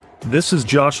This is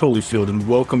Josh Holyfield, and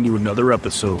welcome to another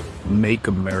episode of Make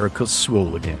America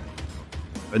Swole Again.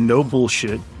 A no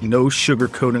bullshit, no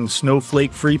sugarcoating,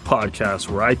 snowflake-free podcast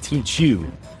where I teach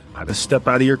you how to step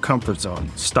out of your comfort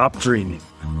zone, stop dreaming,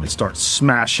 and start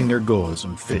smashing your goals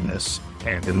in fitness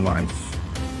and in life.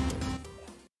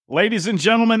 Ladies and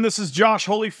gentlemen, this is Josh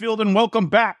Holyfield, and welcome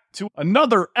back to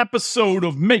another episode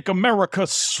of Make America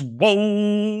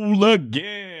Swole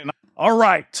Again. All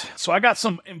right, so I got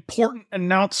some important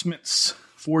announcements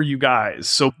for you guys.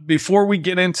 So before we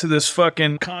get into this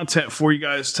fucking content for you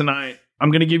guys tonight,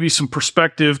 I'm going to give you some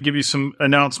perspective, give you some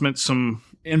announcements, some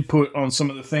input on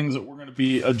some of the things that we're going to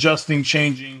be adjusting,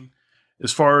 changing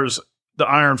as far as the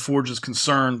Iron Forge is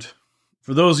concerned.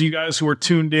 For those of you guys who are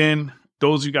tuned in,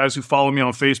 those of you guys who follow me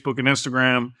on Facebook and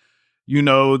Instagram, you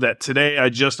know that today I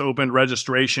just opened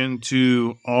registration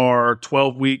to our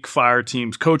 12-week Fire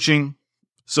Teams coaching.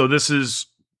 So this is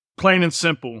plain and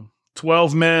simple,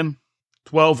 12 men,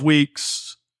 12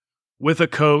 weeks with a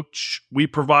coach. We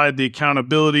provide the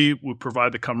accountability, we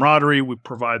provide the camaraderie, we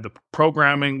provide the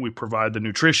programming, we provide the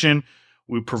nutrition,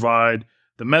 we provide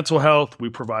the mental health, we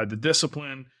provide the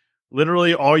discipline.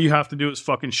 Literally all you have to do is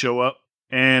fucking show up.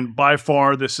 And by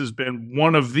far, this has been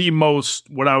one of the most,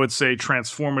 what I would say,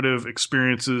 transformative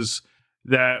experiences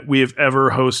that we have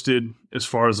ever hosted as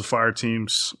far as the Fire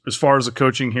Teams, as far as the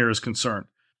coaching here is concerned.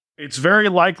 It's very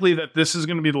likely that this is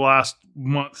going to be the last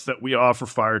month that we offer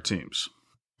Fire Teams.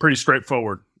 Pretty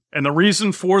straightforward. And the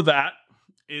reason for that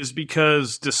is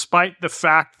because despite the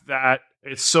fact that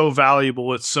it's so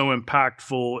valuable, it's so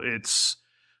impactful, it's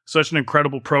such an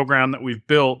incredible program that we've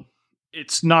built,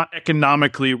 it's not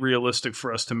economically realistic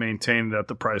for us to maintain it at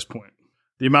the price point.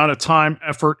 The amount of time,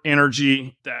 effort,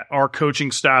 energy that our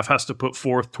coaching staff has to put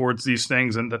forth towards these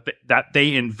things and that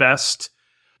they invest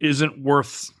isn't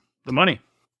worth the money.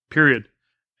 Period.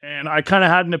 And I kind of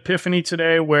had an epiphany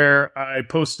today where I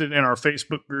posted in our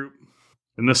Facebook group,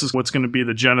 and this is what's going to be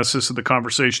the genesis of the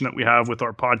conversation that we have with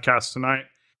our podcast tonight,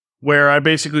 where I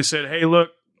basically said, hey, look,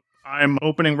 I'm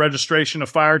opening registration of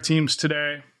Fire Teams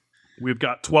today. We've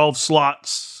got 12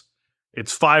 slots.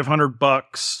 It's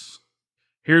 $500.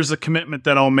 Here's the commitment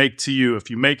that I'll make to you. If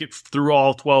you make it through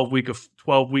all 12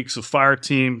 weeks of Fire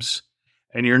Teams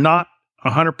and you're not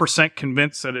 100%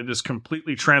 convinced that it has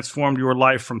completely transformed your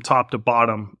life from top to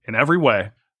bottom in every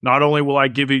way, not only will I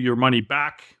give you your money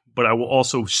back, but I will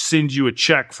also send you a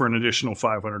check for an additional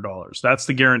 $500. That's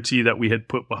the guarantee that we had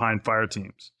put behind Fire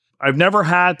Teams. I've never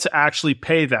had to actually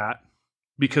pay that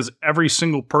because every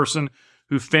single person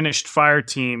who finished Fire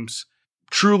Teams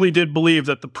truly did believe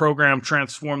that the program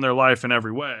transformed their life in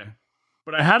every way.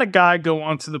 But I had a guy go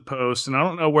onto the post, and I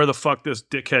don't know where the fuck this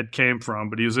dickhead came from,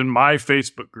 but he was in my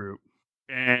Facebook group.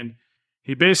 And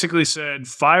he basically said,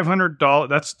 $500,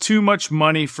 that's too much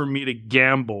money for me to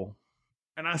gamble.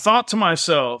 And I thought to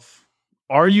myself,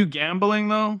 are you gambling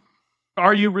though?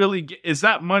 Is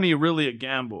that money really a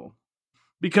gamble?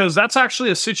 Because that's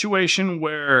actually a situation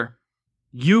where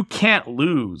you can't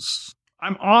lose.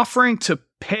 I'm offering to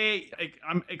pay,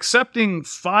 I'm accepting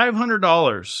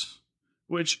 $500,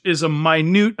 which is a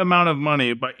minute amount of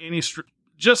money by any,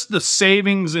 just the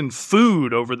savings in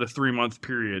food over the 3-month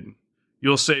period.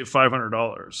 You'll save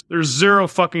 $500. There's zero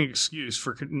fucking excuse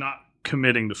for not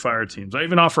committing to Fire Teams. I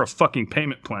even offer a fucking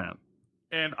payment plan.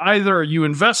 And either you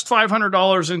invest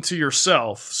 $500 into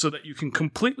yourself so that you can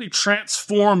completely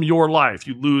transform your life.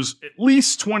 You lose at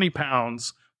least 20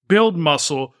 pounds, build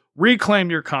muscle,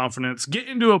 reclaim your confidence, get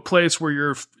into a place where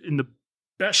you're in the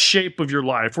best shape of your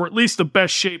life, or at least the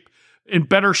best shape, in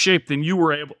better shape than you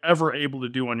were ever able to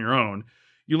do on your own.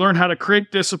 You learn how to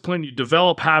create discipline, you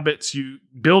develop habits, you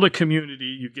build a community,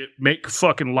 you make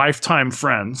fucking lifetime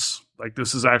friends. Like,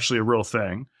 this is actually a real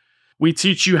thing. We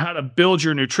teach you how to build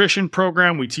your nutrition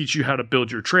program, we teach you how to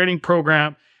build your training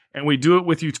program, and we do it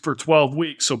with you for 12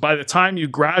 weeks. So by the time you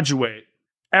graduate,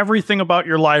 everything about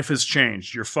your life has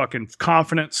changed. Your fucking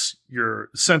confidence, your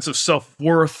sense of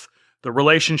self-worth, the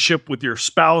relationship with your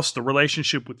spouse, the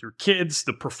relationship with your kids,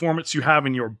 the performance you have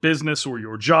in your business or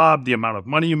your job, the amount of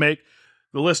money you make.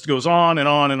 The list goes on and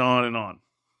on and on and on.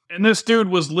 And this dude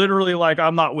was literally like,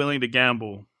 I'm not willing to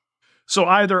gamble. So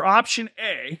either option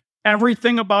A,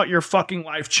 everything about your fucking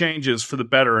life changes for the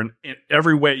better in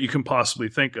every way you can possibly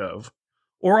think of.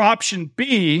 Or option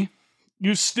B,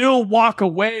 you still walk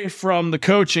away from the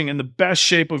coaching in the best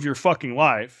shape of your fucking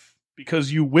life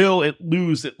because you will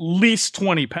lose at least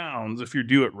 20 pounds if you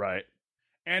do it right.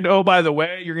 And oh, by the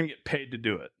way, you're going to get paid to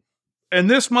do it. And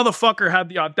this motherfucker had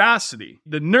the audacity,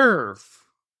 the nerve,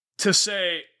 to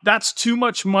say, that's too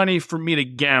much money for me to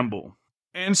gamble.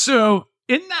 And so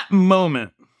in that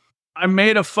moment, I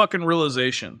made a fucking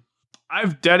realization.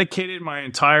 I've dedicated my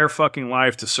entire fucking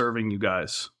life to serving you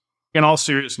guys. In all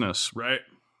seriousness, right?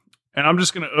 And I'm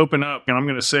just going to open up and I'm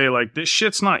going to say, like, this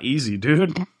shit's not easy,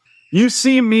 dude. You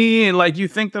see me and, like, you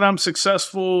think that I'm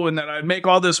successful and that I make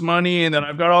all this money and that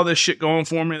I've got all this shit going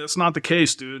for me. That's not the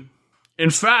case, dude.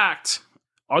 In fact,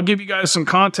 I'll give you guys some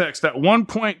context. At one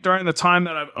point during the time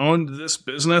that I've owned this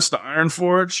business, the Iron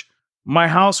Forge, my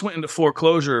house went into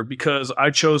foreclosure because I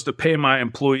chose to pay my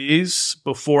employees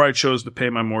before I chose to pay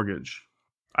my mortgage.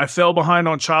 I fell behind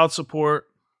on child support.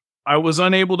 I was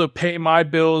unable to pay my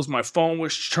bills. My phone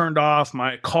was turned off.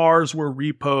 My cars were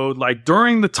repoed. Like,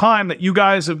 during the time that you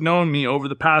guys have known me over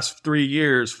the past 4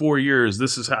 years,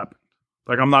 this has happened.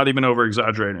 Like, I'm not even over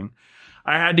exaggerating.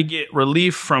 I had to get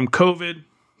relief from COVID.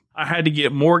 I had to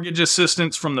get mortgage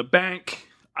assistance from the bank.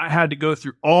 I had to go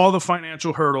through all the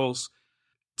financial hurdles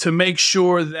to make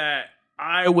sure that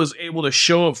I was able to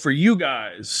show up for you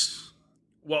guys,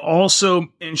 while also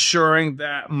ensuring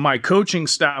that my coaching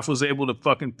staff was able to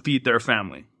fucking feed their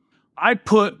family. I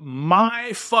put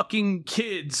my fucking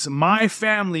kids, my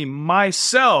family,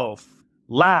 myself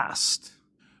last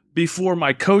before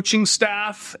my coaching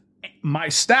staff, my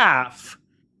staff,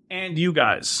 and you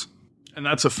guys. And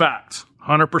that's a fact.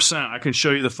 100%. I can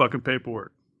show you the fucking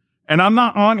paperwork. And I'm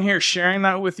not on here sharing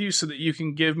that with you so that you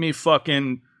can give me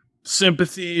fucking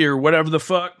sympathy or whatever the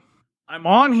fuck. I'm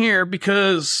on here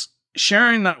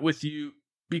sharing that with you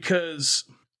because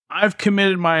I've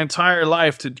committed my entire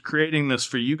life to creating this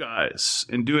for you guys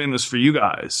and doing this for you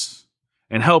guys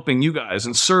and helping you guys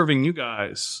and serving you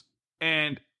guys.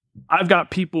 And I've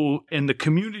got people in the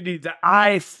community that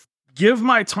I give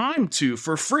my time to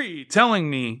for free telling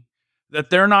me that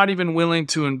they're not even willing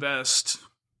to invest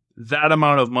that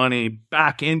amount of money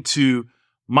back into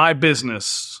my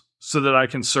business so that I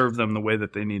can serve them the way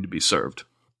that they need to be served.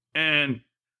 And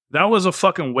that was a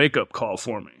fucking wake-up call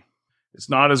for me. It's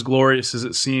not as glorious as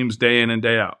it seems day in and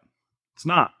day out. It's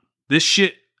not. This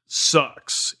shit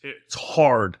sucks. It's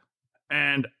hard.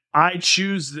 And I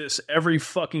choose this every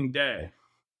fucking day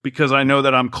because I know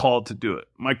that I'm called to do it.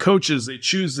 My coaches, they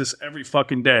choose this every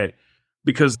fucking day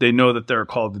because they know that they're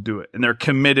called to do it. And they're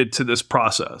committed to this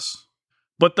process.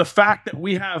 But the fact that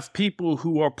we have people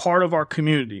who are part of our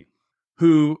community,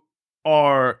 who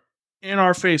are in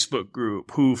our Facebook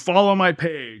group, who follow my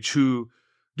page, who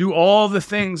do all the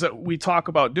things that we talk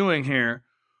about doing here,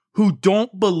 who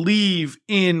don't believe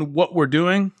in what we're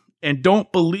doing and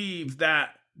don't believe that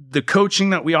the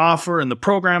coaching that we offer and the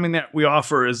programming that we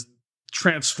offer is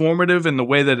transformative in the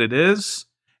way that it is,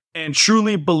 and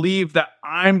truly believe that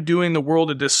I'm doing the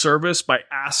world a disservice by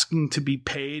asking to be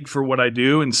paid for what I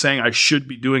do and saying I should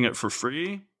be doing it for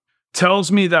free,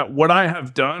 tells me that what I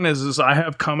have done is I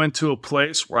have come into a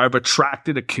place where I've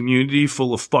attracted a community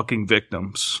full of fucking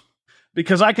victims.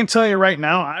 Because I can tell you right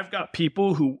now, I've got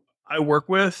people who I work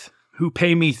with who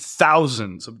pay me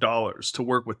thousands of dollars to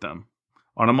work with them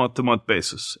on a month-to-month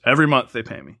basis. Every month they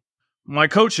pay me. My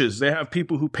coaches, they have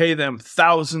people who pay them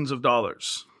thousands of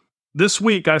dollars. This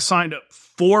week, I signed up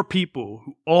 4 people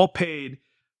who all paid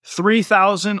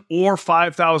 $3,000 or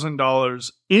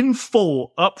 $5,000 in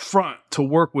full up front to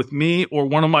work with me or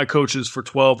one of my coaches for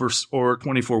 12 or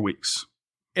 24 weeks.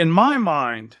 In my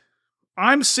mind,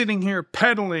 I'm sitting here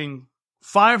peddling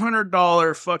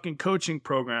 $500 fucking coaching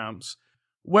programs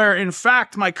where, in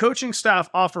fact, my coaching staff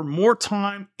offer more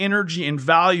time, energy, and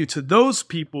value to those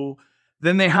people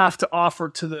than they have to offer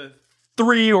to the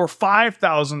 $3,000 or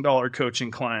 $5,000 coaching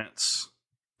clients.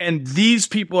 And these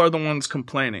people are the ones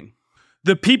complaining.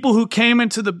 The people who came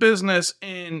into the business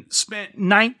and spent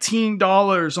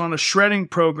 $19 on a shredding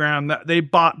program that they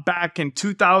bought back in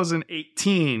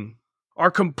 2018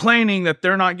 are complaining that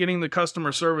they're not getting the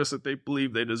customer service that they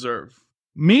believe they deserve.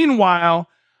 Meanwhile,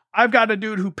 I've got a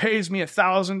dude who pays me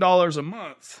 $1,000 a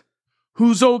month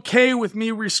who's okay with me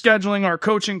rescheduling our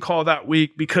coaching call that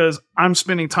week because I'm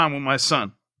spending time with my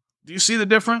son. Do you see the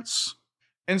difference?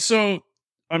 And so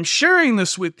I'm sharing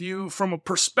this with you from a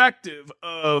perspective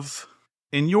of,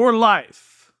 in your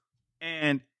life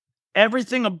and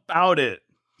everything about it,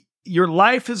 your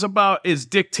life is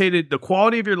dictated, the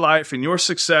quality of your life and your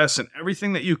success and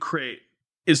everything that you create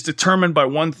is determined by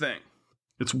one thing.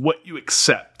 It's what you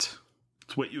accept.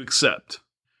 It's what you accept.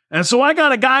 And so I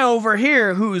got a guy over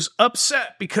here who's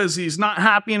upset because he's not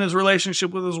happy in his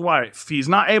relationship with his wife. He's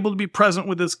not able to be present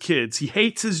with his kids. He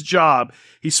hates his job.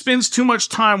 He spends too much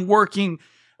time working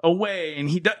away and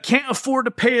he can't afford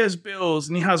to pay his bills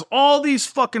and he has all these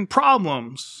fucking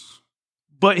problems,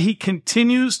 but he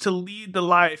continues to lead the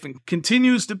life and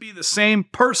continues to be the same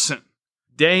person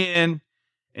day in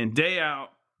and day out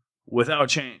without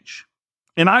change.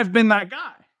 And I've been that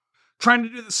guy trying to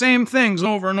do the same things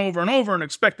over and over and over and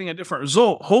expecting a different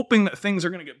result, hoping that things are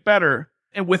going to get better,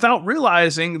 and without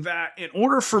realizing that in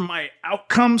order for my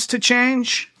outcomes to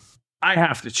change, I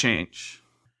have to change.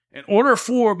 In order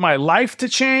for my life to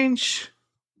change,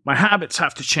 my habits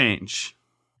have to change.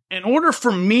 In order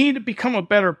for me to become a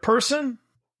better person,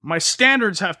 my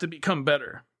standards have to become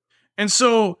better. And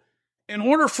so, in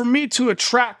order for me to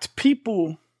attract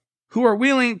people who are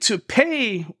willing to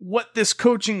pay what this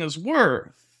coaching is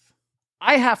worth,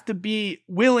 I have to be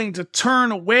willing to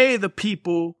turn away the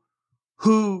people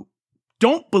who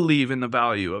don't believe in the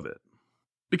value of it.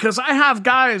 Because I have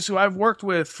guys who I've worked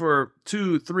with for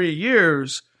 2-3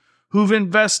 years who've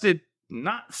invested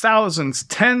not thousands,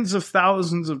 tens of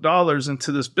thousands of dollars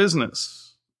into this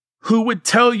business, who would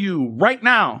tell you right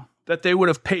now that they would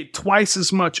have paid twice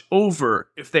as much over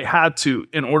if they had to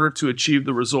in order to achieve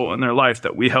the result in their life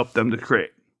that we helped them to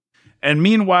create. And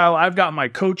meanwhile, I've got my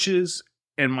coaches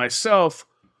and myself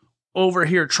over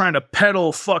here trying to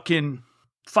peddle fucking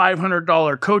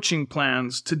 $500 coaching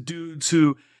plans to dudes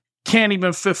who can't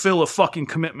even fulfill a fucking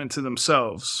commitment to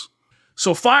themselves.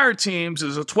 So Fire Teams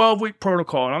is a 12-week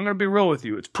protocol, and I'm going to be real with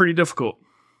you. It's pretty difficult.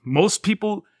 Most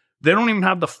people, they don't even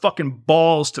have the fucking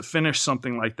balls to finish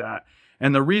something like that.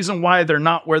 And the reason why they're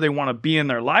not where they want to be in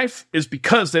their life is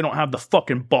because they don't have the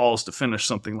fucking balls to finish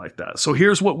something like that. So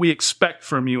here's what we expect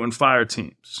from you in Fire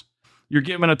Teams. You're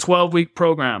given a 12-week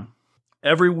program.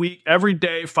 Every week, every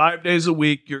day, 5 days a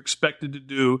week, you're expected to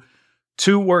do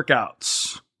 2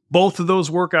 workouts. Both of those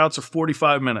workouts are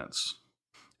 45 minutes.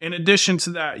 In addition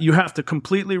to that, you have to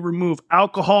completely remove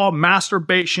alcohol,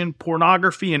 masturbation,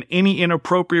 pornography, and any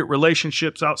inappropriate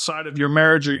relationships outside of your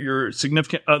marriage or your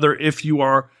significant other if you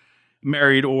are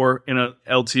married or in a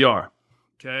LTR.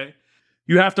 Okay?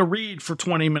 You have to read for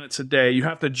 20 minutes a day. You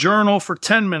have to journal for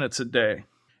 10 minutes a day.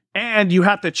 And you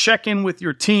have to check in with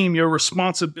your team. Your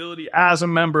responsibility as a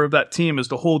member of that team is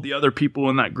to hold the other people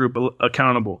in that group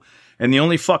accountable. And the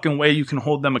only fucking way you can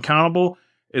hold them accountable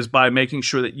is by making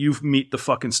sure that you meet the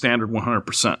fucking standard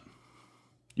 100%.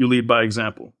 You lead by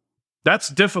example. That's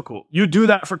difficult. You do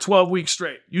that for 12 weeks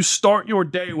straight. You start your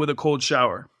day with a cold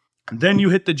shower. Then you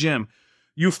hit the gym.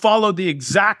 You follow the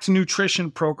exact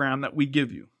nutrition program that we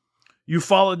give you. You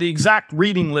follow the exact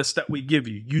reading list that we give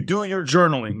you. You do your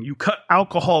journaling. You cut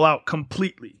alcohol out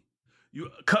completely. You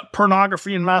cut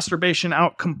pornography and masturbation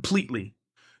out completely.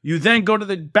 You then go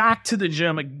back to the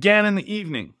gym again in the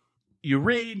evening. You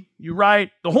read, you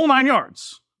write, the whole 9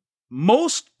 yards.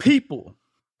 Most people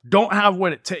don't have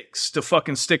what it takes to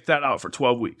fucking stick that out for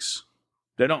 12 weeks.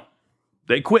 They don't.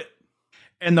 They quit.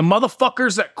 And the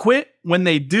motherfuckers that quit, when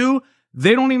they do,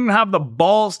 they don't even have the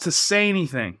balls to say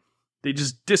anything. They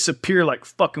just disappear like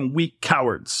fucking weak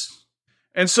cowards.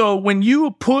 And so when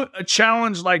you put a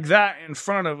challenge like that in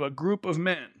front of a group of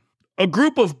men, a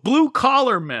group of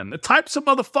blue-collar men, the types of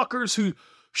motherfuckers who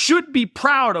should be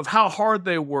proud of how hard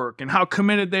they work and how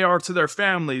committed they are to their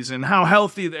families and how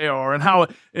healthy they are and how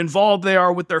involved they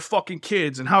are with their fucking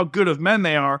kids and how good of men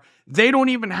they are, they don't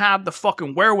even have the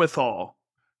fucking wherewithal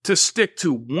to stick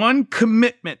to one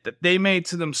commitment that they made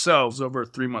to themselves over a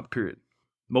 3-month period.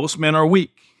 Most men are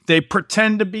weak. They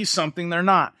pretend to be something they're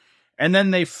not. And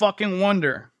then they fucking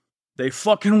wonder. They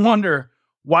fucking wonder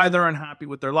why they're unhappy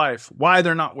with their life, why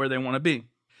they're not where they want to be.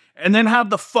 And then have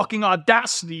the fucking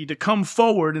audacity to come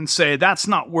forward and say, that's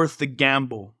not worth the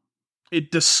gamble.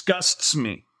 It disgusts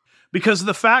me. Because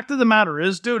the fact of the matter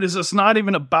is, dude, is it's not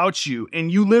even about you.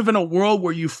 And you live in a world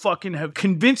where you fucking have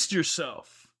convinced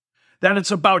yourself that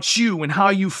it's about you and how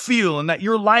you feel and that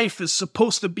your life is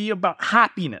supposed to be about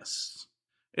happiness.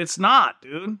 It's not,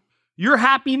 dude. Your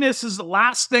happiness is the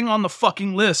last thing on the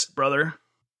fucking list, brother.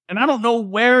 And I don't know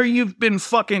where you've been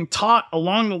fucking taught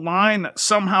along the line that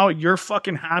somehow your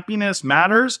fucking happiness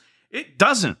matters. It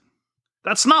doesn't.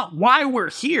 That's not why we're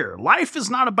here. Life is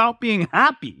not about being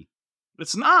happy.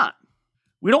 It's not.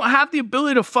 We don't have the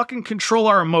ability to fucking control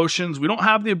our emotions. We don't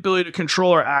have the ability to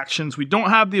control our actions. We don't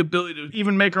have the ability to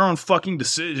even make our own fucking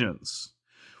decisions.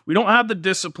 We don't have the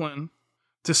discipline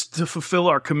to fulfill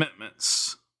our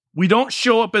commitments. We don't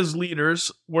show up as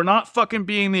leaders. We're not fucking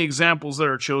being the examples that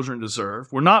our children deserve.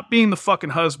 We're not being the fucking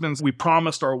husbands we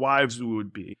promised our wives we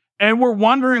would be. And we're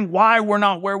wondering why we're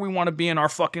not where we want to be in our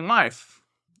fucking life.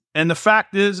 And the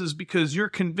fact is because you're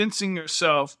convincing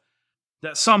yourself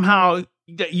that somehow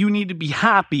that you need to be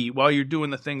happy while you're doing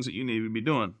the things that you need to be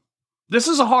doing. This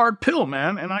is a hard pill,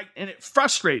 man, and it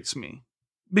frustrates me.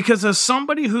 Because as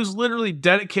somebody who's literally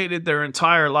dedicated their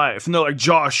entire life, and they're like,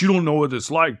 Josh, you don't know what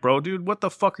it's like, bro. Dude, what the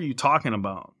fuck are you talking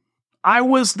about? I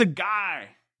was the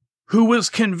guy who was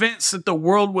convinced that the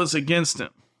world was against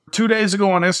him. 2 days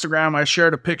ago on Instagram, I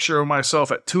shared a picture of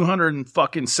myself at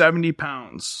 270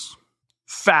 pounds.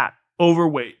 Fat,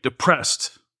 overweight,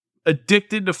 depressed,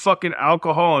 addicted to fucking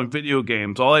alcohol and video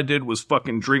games. All I did was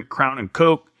fucking drink Crown and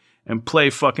Coke and play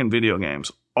fucking video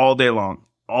games all day long,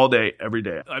 all day, every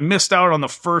day. I missed out on the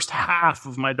first half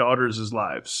of my daughters'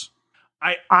 lives.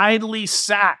 I idly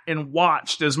sat and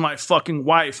watched as my fucking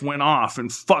wife went off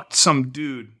and fucked some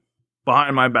dude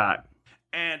behind my back.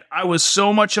 And I was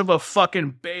so much of a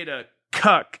fucking beta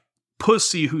cuck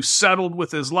pussy who settled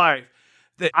with his life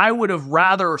that I would have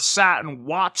rather sat and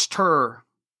watched her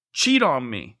cheat on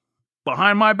me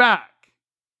behind my back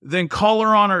than call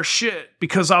her on her shit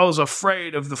because I was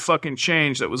afraid of the fucking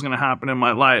change that was going to happen in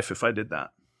my life if I did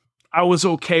that. I was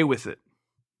okay with it.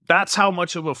 That's how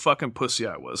much of a fucking pussy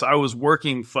I was. I was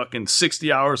working fucking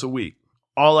 60 hours a week.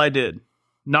 All I did.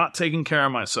 Not taking care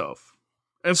of myself.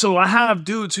 And so I have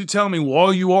dudes who tell me,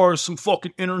 well, you are some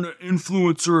fucking internet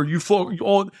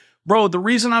influencer. Bro, the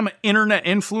reason I'm an internet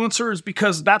influencer is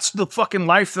because that's the fucking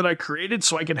life that I created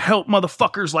so I can help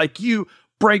motherfuckers like you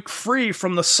break free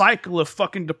from the cycle of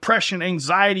fucking depression,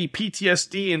 anxiety,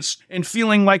 PTSD, and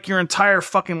feeling like your entire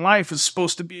fucking life is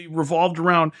supposed to be revolved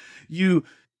around you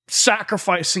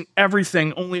sacrificing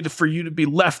everything only for you to be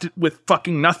left with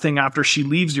fucking nothing after she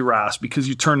leaves your ass because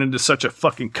you turn into such a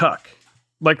fucking cuck.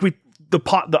 Like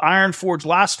the Iron Forge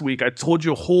last week, I told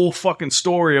you a whole fucking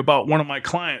story about one of my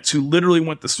clients who literally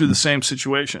went through the same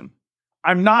situation.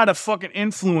 I'm not a fucking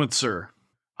influencer.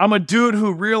 I'm a dude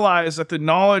who realized that the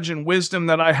knowledge and wisdom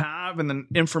that I have and the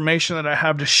information that I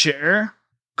have to share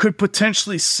could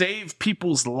potentially save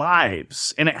people's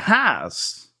lives. And it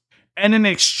has. And in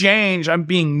exchange, I'm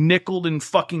being nickeled and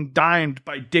fucking dimed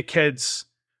by dickheads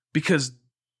because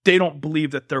they don't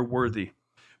believe that they're worthy.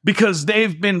 Because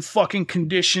they've been fucking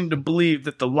conditioned to believe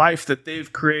that the life that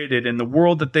they've created and the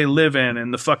world that they live in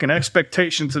and the fucking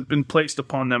expectations that have been placed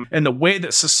upon them and the way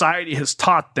that society has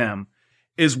taught them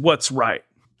is what's right.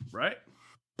 Right?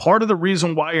 Part of the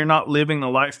reason why you're not living the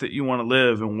life that you want to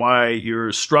live and why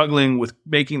you're struggling with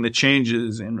making the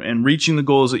changes and reaching the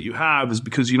goals that you have is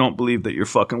because you don't believe that you're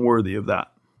fucking worthy of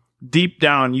that. Deep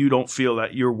down, you don't feel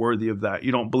that you're worthy of that.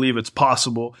 You don't believe it's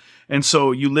possible. And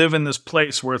so you live in this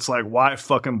place where it's like, why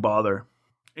fucking bother?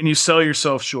 And you sell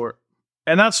yourself short.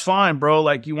 And that's fine, bro.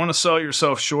 Like, you want to sell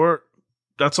yourself short?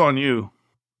 That's on you.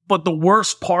 But the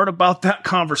worst part about that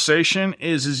conversation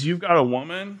is you've got a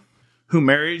woman who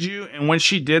married you, and when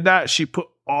she did that, she put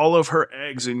all of her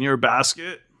eggs in your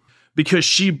basket because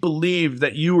she believed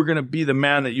that you were going to be the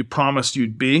man that you promised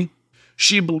you'd be.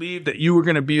 She believed that you were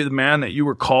going to be the man that you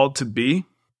were called to be.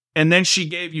 And then she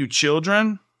gave you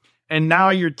children, and now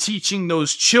you're teaching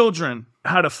those children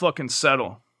how to fucking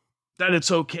settle. That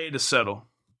it's okay to settle.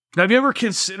 Have you ever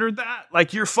considered that?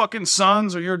 Like, your fucking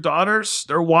sons or your daughters,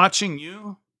 they're watching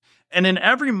you. And in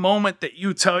every moment that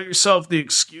you tell yourself the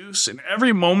excuse, in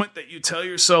every moment that you tell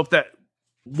yourself that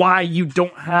why you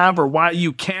don't have or why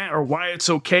you can't or why it's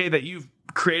okay that you've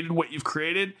created what you've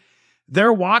created,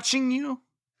 they're watching you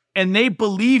and they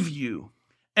believe you.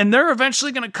 And they're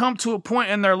eventually going to come to a point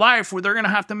in their life where they're going to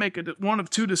have to make one of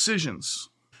two decisions.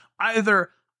 Either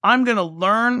I'm going to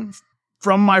learn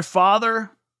from my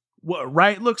father what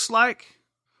right looks like,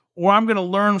 or I'm going to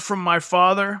learn from my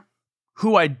father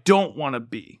who I don't want to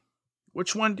be.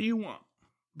 Which one do you want?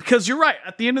 Because you're right.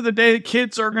 At the end of the day, the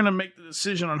kids are going to make the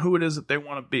decision on who it is that they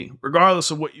want to be,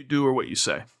 regardless of what you do or what you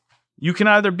say. You can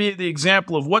either be the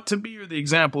example of what to be or the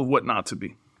example of what not to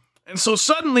be. And so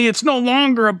suddenly it's no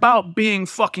longer about being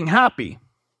fucking happy.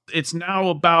 It's now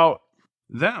about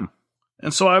them.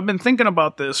 And so I've been thinking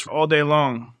about this all day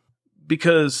long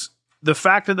because the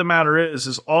fact of the matter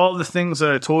is all the things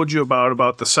that I told you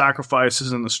about the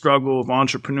sacrifices and the struggle of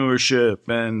entrepreneurship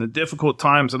and the difficult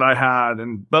times that I had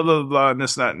and blah, blah, blah, and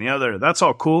this, that, and the other. That's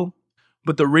all cool.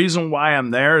 But the reason why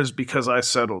I'm there is because I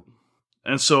settled.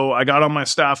 And so I got on my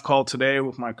staff call today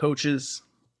with my coaches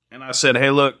and I said,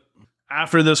 hey, look,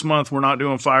 after this month, we're not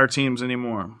doing fire teams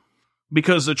anymore.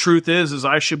 Because the truth is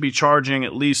I should be charging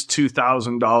at least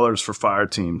 $2,000 for fire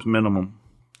teams, minimum.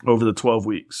 Over the 12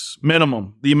 weeks.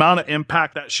 Minimum. The amount of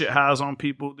impact that shit has on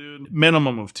people, dude,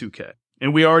 minimum of $2,000.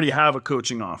 And we already have a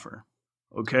coaching offer.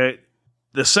 Okay?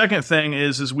 The second thing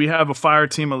is we have a fire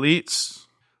team elites.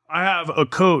 I have a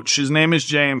coach, his name is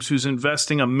James, who's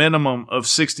investing a minimum of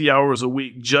 60 hours a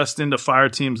week just into fire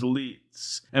teams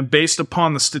elites. And based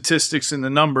upon the statistics and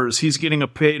the numbers, he's getting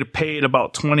paid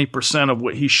about 20% of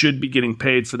what he should be getting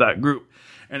paid for that group.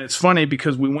 And it's funny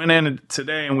because we went in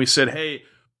today and we said, hey,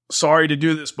 sorry to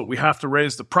do this, but we have to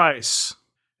raise the price.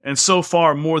 And so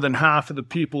far, more than half of the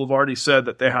people have already said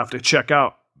that they have to check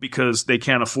out because they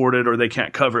can't afford it or they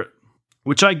can't cover it.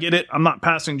 which I get it. I'm not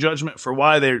passing judgment for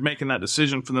why they're making that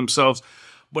decision for themselves.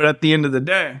 But at the end of the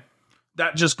day,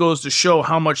 that just goes to show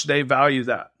how much they value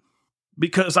that.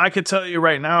 Because I could tell you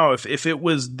right now, if it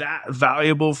was that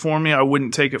valuable for me, I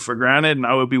wouldn't take it for granted, and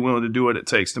I would be willing to do what it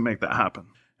takes to make that happen.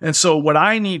 And so what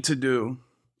I need to do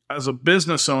as a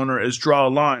business owner is draw a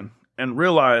line and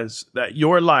realize that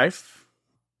your life,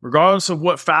 regardless of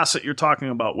what facet you're talking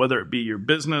about, whether it be your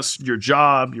business, your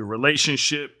job, your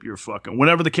relationship, your fucking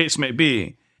whatever the case may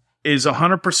be, is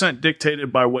 100%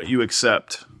 dictated by what you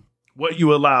accept, what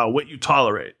you allow, what you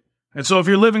tolerate. And so if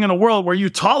you're living in a world where you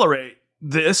tolerate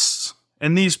this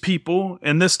and these people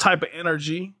and this type of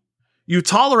energy, you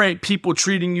tolerate people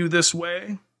treating you this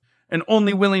way and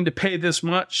only willing to pay this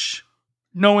much,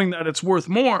 knowing that it's worth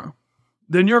more,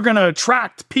 then you're going to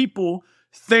attract people,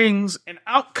 things, and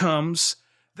outcomes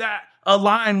that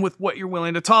align with what you're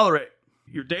willing to tolerate.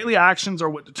 Your daily actions are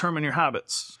what determine your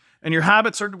habits, and your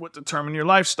habits are what determine your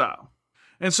lifestyle.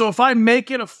 And so if I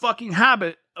make it a fucking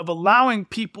habit of allowing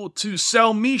people to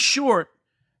sell me short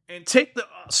and take the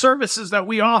services that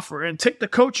we offer and take the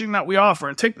coaching that we offer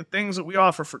and take the things that we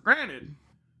offer for granted,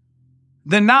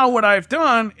 then now what I've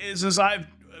done is I've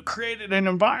created an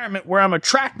environment where I'm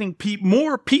attracting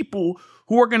more people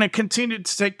who are going to continue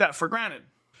to take that for granted.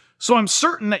 So I'm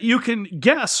certain that you can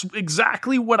guess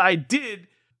exactly what I did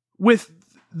with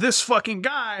this fucking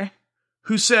guy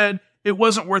who said it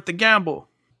wasn't worth the gamble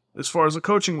as far as the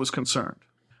coaching was concerned.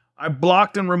 I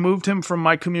blocked and removed him from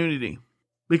my community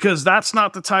because that's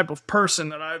not the type of person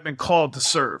that I've been called to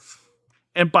serve.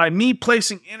 And by me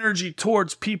placing energy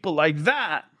towards people like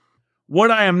that, what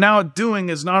I am now doing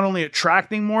is not only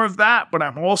attracting more of that, but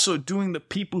I'm also doing the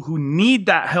people who need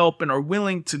that help and are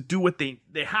willing to do what they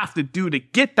have to do to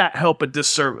get that help a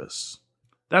disservice.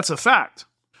 That's a fact.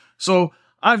 So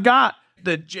I've got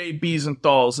the Jay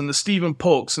Biesenthals and the Stephen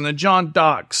Polks and the John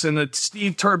Docks and the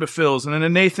Steve Turbofils and the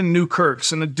Nathan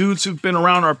Newkirks and the dudes who've been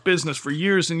around our business for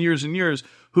years and years and years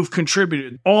who've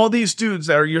contributed. All these dudes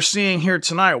that you're seeing here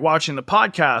tonight watching the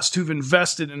podcast who've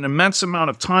invested an immense amount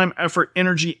of time, effort,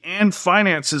 energy, and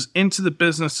finances into the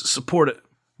business to support it.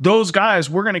 Those guys,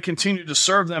 we're going to continue to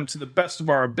serve them to the best of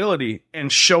our ability and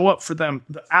show up for them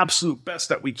the absolute best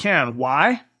that we can.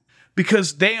 Why?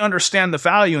 Because they understand the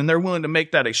value and they're willing to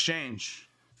make that exchange.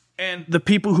 And the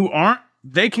people who aren't,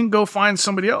 they can go find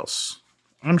somebody else.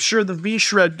 I'm sure the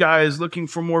V-Shred guy is looking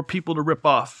for more people to rip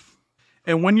off.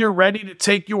 And when you're ready to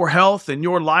take your health and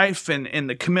your life and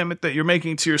the commitment that you're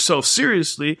making to yourself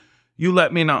seriously, you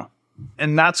let me know.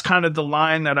 And that's kind of the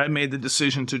line that I made the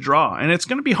decision to draw. And it's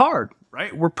going to be hard,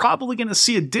 right? We're probably going to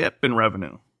see a dip in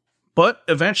revenue. But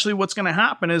eventually what's going to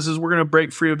happen is we're going to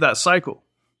break free of that cycle.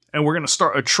 And we're going to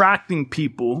start attracting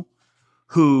people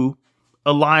who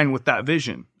align with that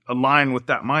vision, align with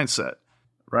that mindset,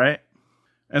 right?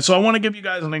 And so I want to give you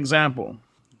guys an example,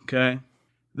 okay?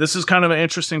 This is kind of an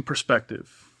interesting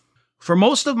perspective. For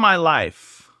most of my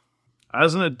life,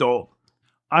 as an adult,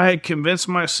 I had convinced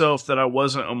myself that I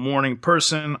wasn't a morning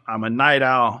person. I'm a night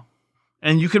owl.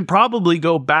 And you can probably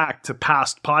go back to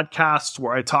past podcasts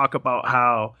where I talk about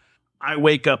how I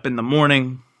wake up in the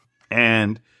morning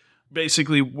and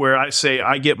basically where I say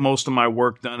I get most of my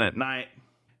work done at night.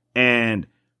 And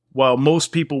while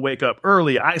most people wake up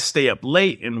early, I stay up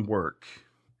late and work.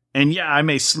 And yeah, I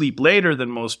may sleep later than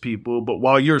most people, but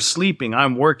while you're sleeping,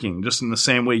 I'm working just in the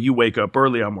same way you wake up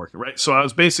early, I'm working, right? So I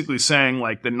was basically saying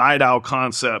like the night owl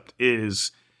concept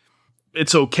is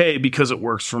it's okay because it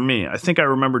works for me. I think I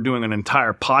remember doing an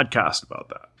entire podcast about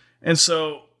that. And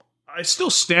so I still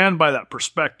stand by that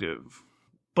perspective.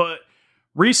 But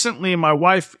recently, my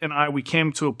wife and I, we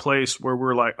came to a place where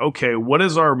we're like, okay, what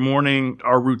is our morning,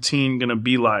 our routine going to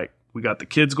be like? We got the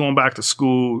kids going back to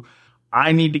school.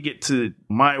 I need to get to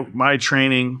my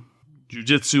training,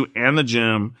 jiu-jitsu, and the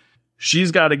gym.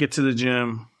 She's got to get to the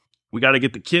gym. We got to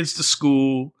get the kids to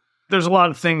school. There's a lot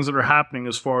of things that are happening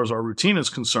as far as our routine is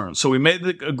concerned. So we made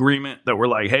the agreement that we're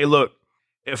like, hey, look,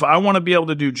 if I want to be able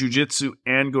to do jiu-jitsu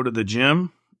and go to the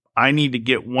gym, I need to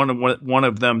get one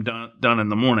of them done in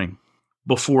the morning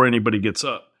before anybody gets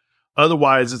up.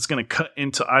 Otherwise, it's going to cut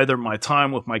into either my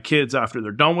time with my kids after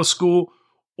they're done with school,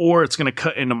 or it's going to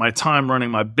cut into my time running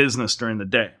my business during the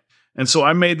day. And so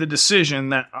I made the decision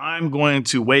that I'm going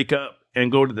to wake up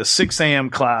and go to the 6 a.m.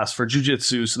 class for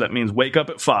jiu-jitsu. So that means wake up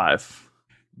at 5,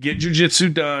 get jiu-jitsu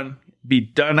done, be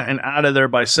done and out of there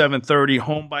by 7:30,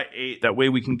 home by 8. That way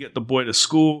we can get the boy to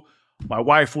school. My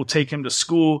wife will take him to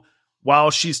school. While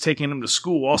she's taking him to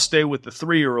school, I'll stay with the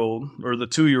 3-year-old or the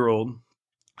 2-year-old.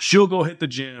 She'll go hit the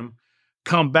gym,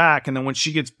 come back, and then when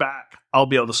she gets back, I'll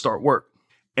be able to start work.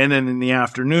 And then in the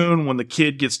afternoon, when the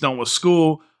kid gets done with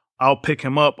school, I'll pick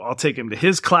him up. I'll take him to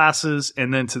his classes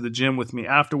and then to the gym with me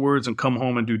afterwards and come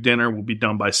home and do dinner. We'll be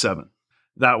done by 7.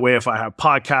 That way, if I have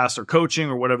podcasts or coaching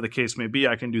or whatever the case may be,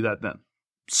 I can do that then.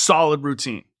 Solid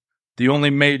routine. The only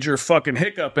major fucking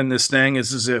hiccup in this thing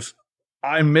is if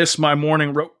I miss my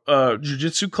morning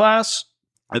jiu-jitsu class,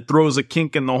 it throws a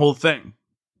kink in the whole thing,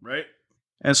 right?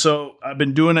 And so I've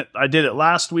been doing it. I did it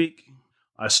last week.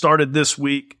 I started this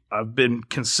week. I've been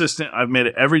consistent. I've made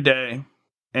it every day.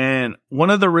 And one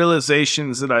of the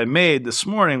realizations that I made this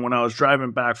morning when I was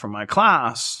driving back from my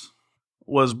class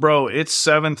was, bro, it's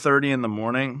 7:30 in the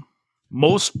morning.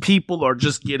 Most people are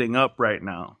just getting up right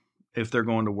now if they're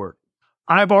going to work.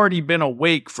 I've already been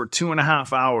awake for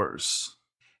 2.5 hours,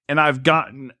 and I've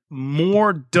gotten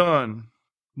more done,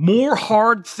 more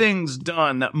hard things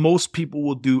done that most people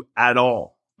will do at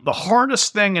all. The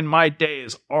hardest thing in my day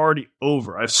is already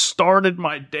over. I've started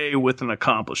my day with an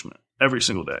accomplishment every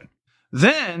single day.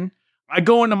 Then I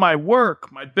go into my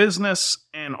work, my business,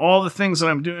 and all the things that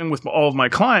I'm doing with all of my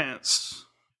clients.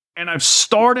 And I've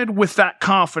started with that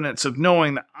confidence of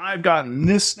knowing that I've gotten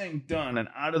this thing done and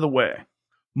out of the way.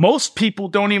 Most people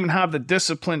don't even have the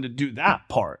discipline to do that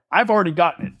part. I've already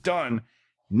gotten it done.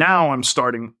 Now I'm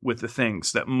starting with the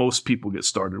things that most people get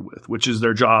started with, which is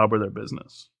their job or their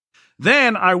business.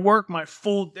 Then I work my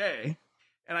full day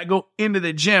and I go into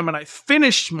the gym and I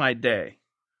finish my day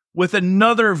with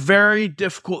another very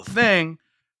difficult thing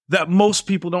that most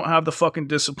people don't have the fucking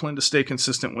discipline to stay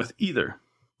consistent with either.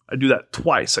 I do that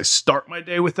twice. I start my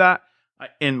day with that. I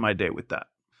end my day with that.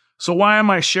 So why am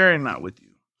I sharing that with you?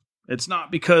 It's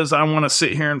not because I want to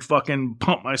sit here and fucking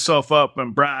pump myself up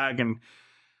and brag and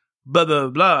blah, blah,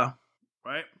 blah,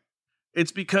 right?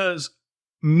 It's because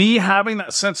me having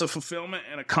that sense of fulfillment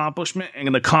and accomplishment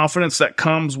and the confidence that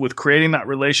comes with creating that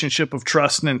relationship of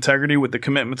trust and integrity with the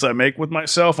commitments I make with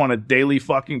myself on a daily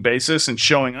fucking basis and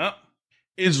showing up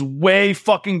is way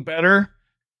fucking better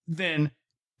than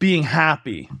being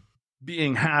happy.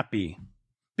 Being happy.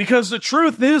 Because the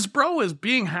truth is, bro, is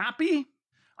being happy.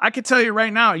 I can tell you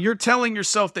right now, you're telling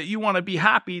yourself that you want to be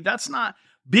happy. That's not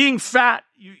being fat.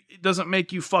 It doesn't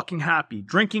make you fucking happy.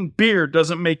 Drinking beer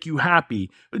doesn't make you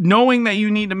happy. Knowing that you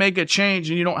need to make a change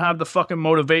and you don't have the fucking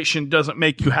motivation doesn't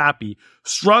make you happy.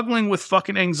 Struggling with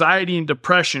fucking anxiety and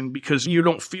depression because you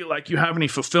don't feel like you have any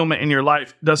fulfillment in your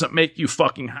life doesn't make you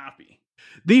fucking happy.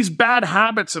 These bad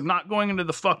habits of not going into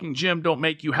the fucking gym don't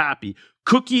make you happy.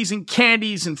 Cookies and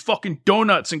candies and fucking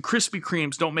donuts and Krispy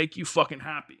Kremes don't make you fucking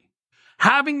happy.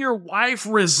 Having your wife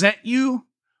resent you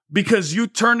because you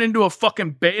turned into a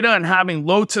fucking beta and having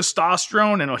low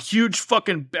testosterone and a huge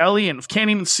fucking belly and can't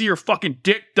even see your fucking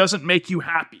dick doesn't make you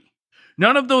happy.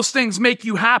 None of those things make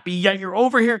you happy, yet you're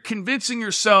over here convincing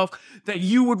yourself that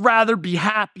you would rather be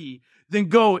happy than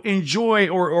go enjoy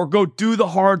or go do the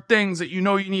hard things that you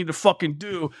know you need to fucking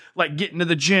do, like getting to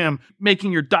the gym,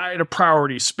 making your diet a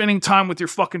priority, spending time with your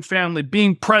fucking family,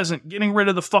 being present, getting rid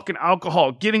of the fucking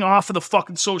alcohol, getting off of the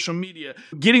fucking social media,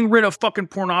 getting rid of fucking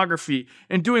pornography,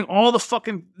 and doing all the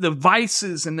fucking the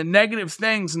vices and the negative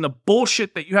things and the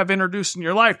bullshit that you have introduced in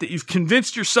your life that you've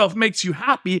convinced yourself makes you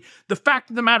happy. The fact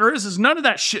of the matter is none of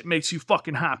that shit makes you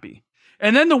fucking happy.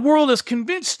 And then the world has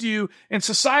convinced you and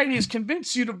society has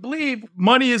convinced you to believe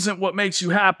money isn't what makes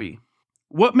you happy.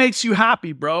 What makes you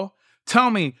happy, bro? Tell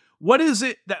me, what is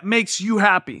it that makes you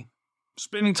happy?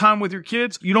 Spending time with your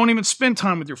kids? You don't even spend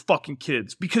time with your fucking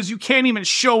kids because you can't even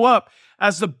show up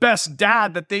as the best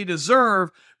dad that they deserve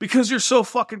because you're so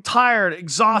fucking tired,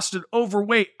 exhausted,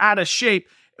 overweight, out of shape,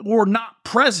 or not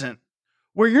present,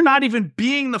 where you're not even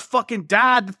being the fucking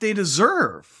dad that they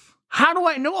deserve. How do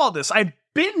I know all this? I've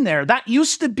been there. That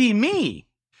used to be me.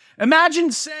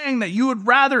 Imagine saying that you would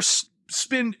rather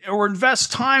spend or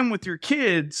invest time with your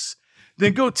kids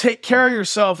than go take care of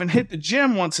yourself and hit the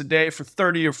gym once a day for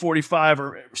 30 or 45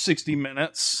 or 60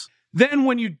 minutes. Then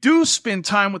when you do spend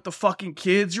time with the fucking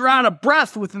kids, you're out of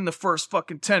breath within the first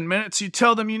fucking 10 minutes. You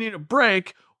tell them you need a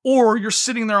break or you're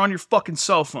sitting there on your fucking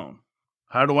cell phone.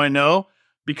 How do I know?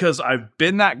 Because I've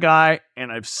been that guy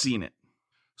and I've seen it.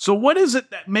 So what is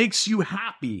it that makes you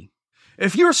happy?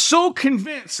 If you're so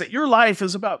convinced that your life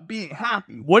is about being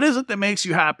happy, what is it that makes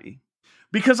you happy?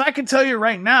 Because I can tell you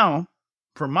right now,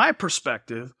 from my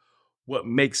perspective, what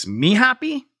makes me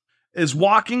happy is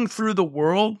walking through the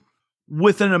world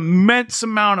with an immense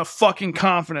amount of fucking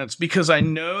confidence because I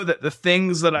know that the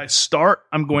things that I start,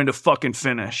 I'm going to fucking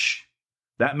finish.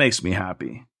 That makes me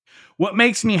happy. What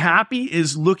makes me happy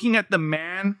is looking at the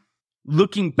man,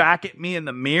 looking back at me in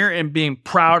the mirror and being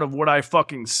proud of what I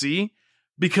fucking see.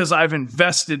 Because I've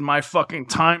invested my fucking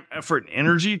time, effort, and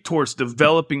energy towards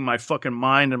developing my fucking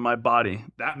mind and my body.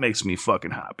 That makes me fucking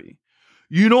happy.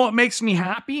 You know what makes me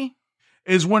happy?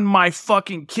 is when my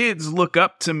fucking kids look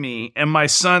up to me and my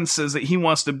son says that he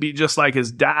wants to be just like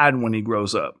his dad when he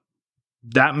grows up.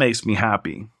 That makes me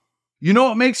happy. You know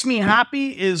what makes me happy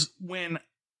is when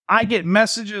I get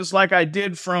messages like I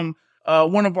did from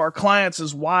one of our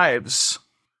clients' wives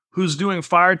who's doing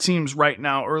fire teams right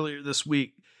now earlier this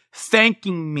week,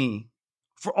 thanking me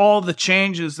for all the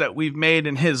changes that we've made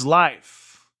in his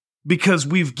life because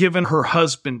we've given her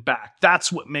husband back.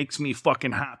 That's what makes me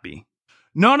fucking happy.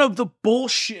 None of the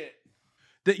bullshit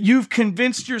that you've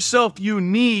convinced yourself you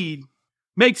need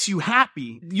makes you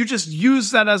happy. You just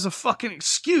use that as a fucking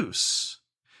excuse.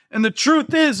 And the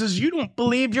truth is you don't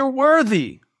believe you're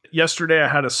worthy. Yesterday, I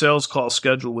had a sales call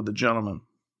scheduled with a gentleman.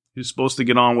 He was supposed to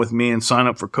get on with me and sign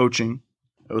up for coaching.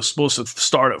 It was supposed to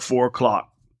start at 4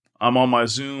 o'clock. I'm on my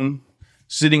Zoom,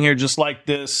 sitting here just like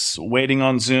this, waiting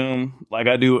on Zoom like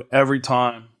I do every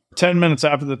time. 10 minutes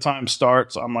after the time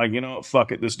starts, I'm like, you know what,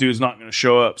 fuck it. This dude's not going to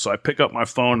show up. So I pick up my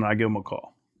phone and I give him a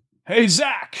call. Hey,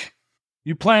 Zach,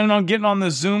 you planning on getting on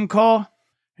this Zoom call?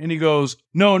 And he goes,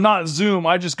 no, not Zoom.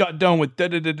 I just got done with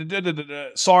da-da-da-da-da-da-da.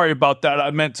 Sorry about that.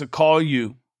 I meant to call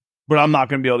you, but I'm not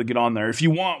going to be able to get on there. If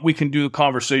you want, we can do the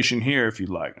conversation here if you'd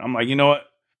like. I'm like, you know what?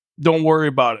 Don't worry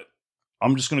about it.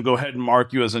 I'm just going to go ahead and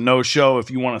mark you as a no-show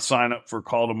if you want to sign up for a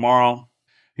call tomorrow.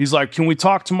 He's like, can we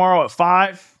talk tomorrow at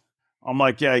 5? I'm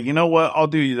like, yeah, you know what? I'll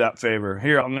do you that favor.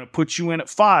 Here, I'm going to put you in at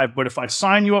 5, but if I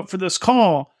sign you up for this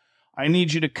call, I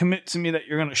need you to commit to me that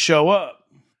you're going to show up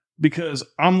because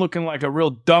I'm looking like a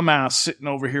real dumbass sitting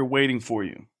over here waiting for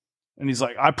you. And he's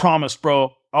like, I promise,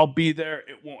 bro, I'll be there.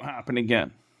 It won't happen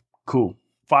again. Cool.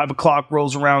 5 o'clock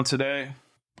rolls around today.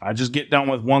 I just get done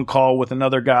with one call with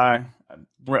another guy.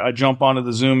 I jump onto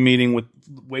the Zoom meeting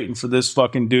waiting for this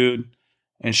fucking dude.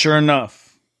 And sure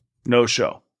enough, no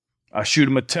show. I shoot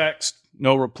him a text,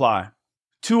 no reply.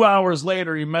 2 hours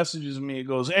later, he messages me. He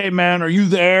goes, hey, man, are you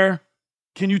there?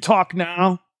 Can you talk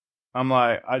now? I'm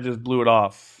like, I just blew it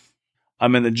off.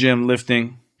 I'm in the gym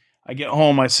lifting. I get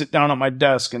home, I sit down at my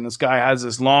desk, and this guy has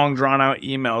this long, drawn-out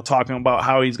email talking about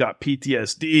how he's got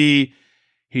PTSD,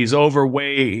 he's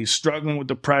overweight, he's struggling with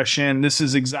depression. This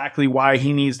is exactly why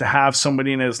he needs to have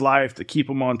somebody in his life to keep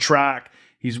him on track.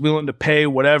 He's willing to pay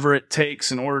whatever it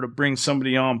takes in order to bring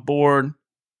somebody on board.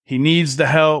 He needs the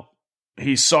help.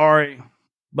 He's sorry,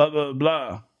 blah, blah,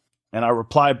 blah. And I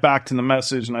replied back to the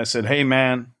message and I said, hey,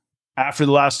 man, after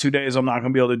the last 2 days, I'm not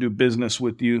going to be able to do business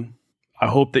with you. I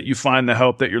hope that you find the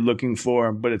help that you're looking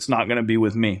for, but it's not going to be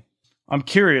with me. I'm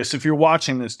curious, if you're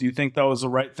watching this, do you think that was the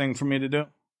right thing for me to do?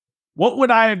 What would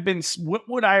I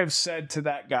have said to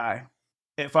that guy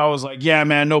if I was like, yeah,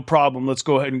 man, no problem. Let's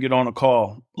go ahead and get on a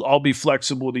call. I'll be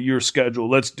flexible to your schedule.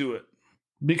 Let's do it.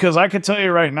 Because I can tell you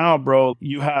right now, bro,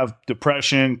 you have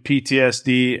depression,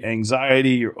 PTSD,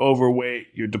 anxiety, you're overweight,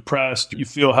 you're depressed, you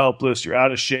feel helpless, you're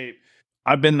out of shape.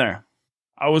 I've been there.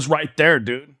 I was right there,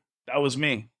 dude. That was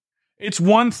me. It's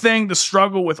one thing to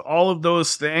struggle with all of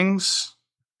those things.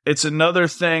 It's another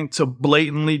thing to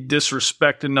blatantly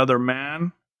disrespect another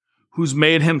man who's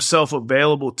made himself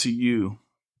available to you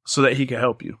so that he can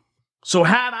help you. So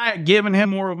had I given him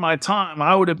more of my time,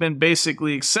 I would have been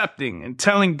basically accepting and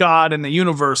telling God and the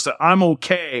universe that I'm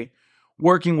okay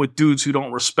working with dudes who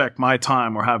don't respect my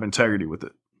time or have integrity with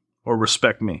it or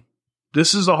respect me.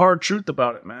 This is the hard truth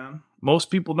about it, man.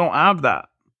 Most people don't have that.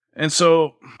 And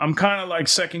so I'm kind of like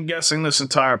second guessing this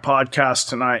entire podcast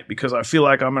tonight because I feel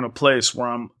like I'm in a place where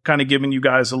I'm kind of giving you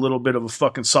guys a little bit of a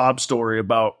fucking sob story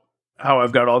about how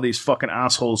I've got all these fucking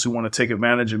assholes who want to take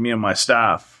advantage of me and my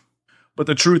staff. But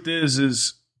the truth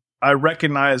is I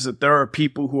recognize that there are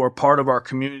people who are part of our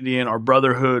community and our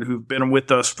brotherhood who've been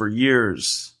with us for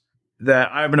years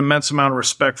that I have an immense amount of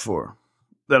respect for,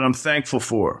 that I'm thankful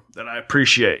for, that I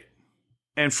appreciate.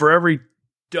 And for every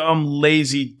dumb,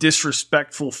 lazy,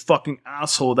 disrespectful fucking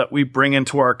asshole that we bring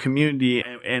into our community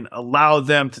and allow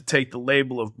them to take the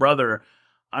label of brother,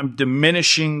 I'm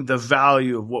diminishing the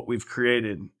value of what we've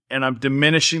created. And I'm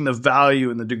diminishing the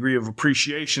value and the degree of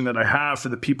appreciation that I have for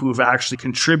the people who've actually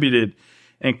contributed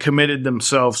and committed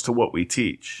themselves to what we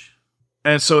teach.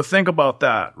 And so think about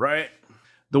that, right?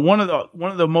 One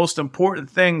of the most important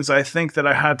things I think that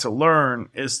I had to learn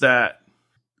is that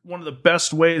one of the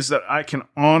best ways that I can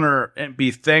honor and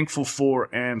be thankful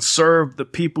for and serve the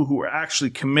people who are actually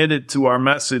committed to our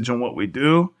message and what we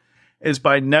do is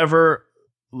by never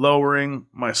lowering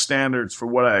my standards for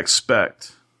what I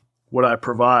expect, what I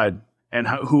provide, and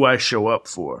who I show up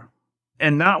for.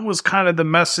 And that was kind of the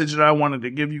message that I wanted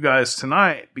to give you guys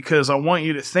tonight, because I want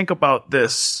you to think about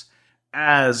this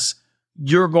as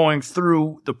you're going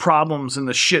through the problems and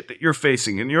the shit that you're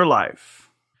facing in your life.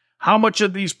 How much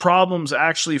of these problems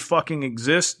actually fucking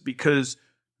exist because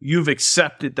you've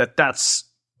accepted that that's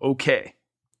okay.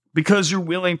 Because you're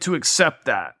willing to accept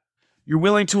that. You're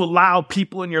willing to allow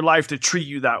people in your life to treat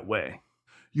you that way.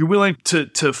 You're willing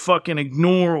to fucking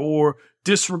ignore or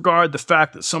disregard the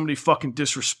fact that somebody fucking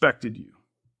disrespected you.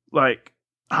 Like,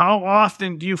 how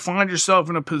often do you find yourself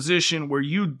in a position where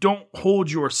you don't hold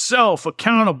yourself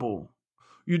accountable?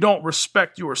 You don't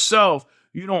respect yourself.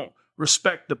 You don't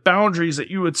respect the boundaries that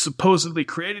you had supposedly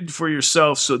created for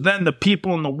yourself. So then the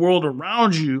people in the world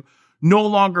around you no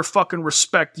longer fucking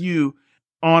respect you,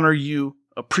 honor you,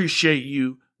 appreciate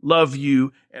you, love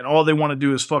you, and all they want to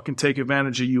do is fucking take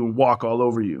advantage of you and walk all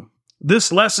over you.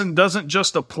 This lesson doesn't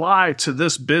just apply to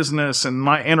this business and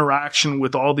my interaction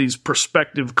with all these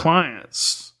prospective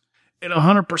clients. It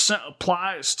 100%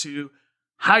 applies to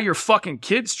how your fucking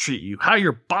kids treat you, how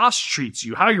your boss treats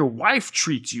you, how your wife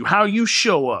treats you, how you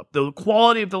show up, the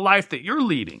quality of the life that you're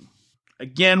leading.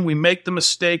 Again, we make the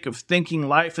mistake of thinking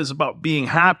life is about being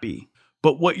happy.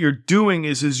 But what you're doing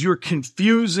is you're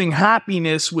confusing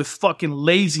happiness with fucking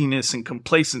laziness and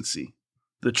complacency.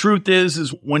 The truth is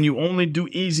when you only do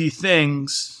easy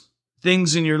things,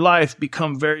 things in your life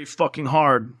become very fucking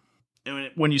hard.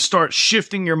 And when you start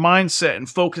shifting your mindset and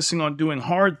focusing on doing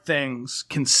hard things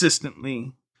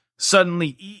consistently,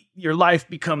 suddenly your life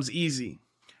becomes easy.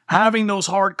 Having those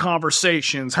hard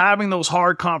conversations, having those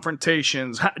hard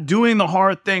confrontations, doing the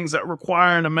hard things that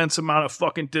require an immense amount of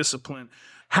fucking discipline,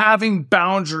 having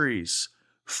boundaries,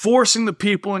 forcing the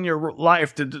people in your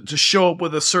life to show up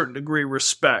with a certain degree of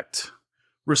respect.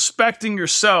 Respecting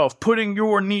yourself, putting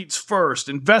your needs first,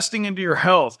 investing into your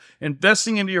health,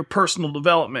 investing into your personal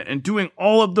development, and doing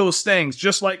all of those things,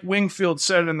 just like Wingfield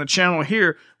said in the channel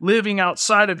here, living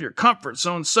outside of your comfort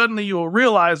zone. Suddenly you will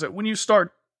realize that when you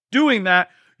start doing that,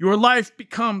 your life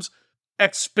becomes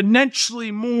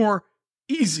exponentially more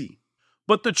easy.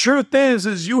 But the truth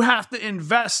is you have to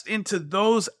invest into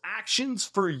those actions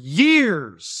for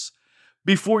years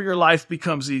before your life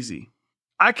becomes easy.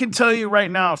 I can tell you right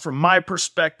now, from my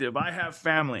perspective, I have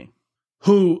family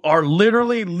who are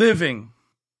literally living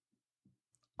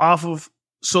off of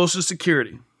Social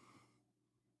Security.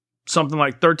 Something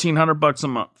like $1,300 a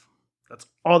month. That's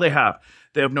all they have.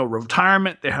 They have no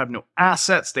retirement. They have no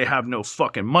assets. They have no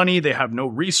fucking money. They have no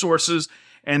resources.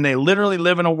 And they literally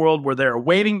live in a world where they're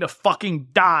waiting to fucking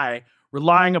die,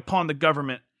 relying upon the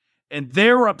government. And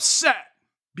they're upset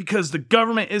because the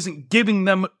government isn't giving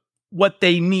them what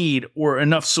they need or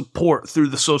enough support through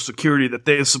the Social Security that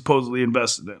they have supposedly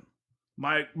invested in.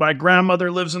 My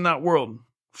grandmother lives in that world.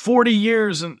 40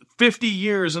 years and 50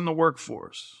 years in the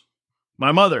workforce.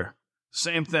 My mother,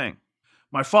 same thing.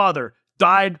 My father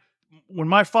died. When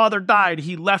my father died,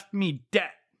 he left me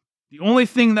debt. The only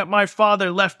thing that my father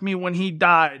left me when he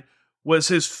died was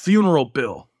his funeral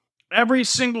bill. Every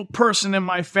single person in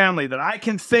my family that I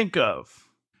can think of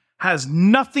has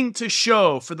nothing to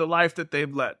show for the life that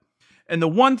they've led. And the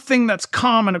one thing that's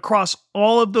common across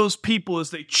all of those people is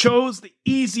they chose the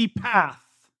easy path.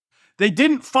 They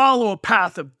didn't follow a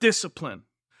path of discipline.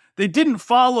 They didn't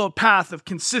follow a path of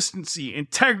consistency,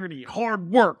 integrity, hard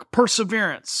work,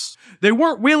 perseverance. They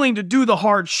weren't willing to do the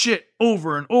hard shit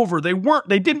over and over.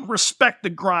 They didn't respect the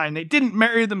grind. They didn't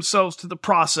marry themselves to the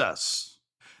process.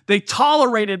 They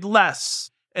tolerated less.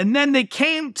 And then they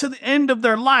came to the end of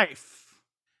their life.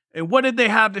 And what did they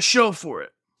have to show for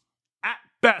it? At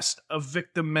best, a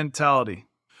victim mentality.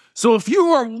 So if you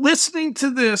are listening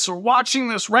to this or watching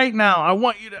this right now, I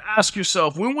want you to ask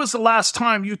yourself, when was the last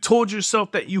time you told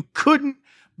yourself that you couldn't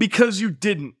because you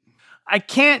didn't? I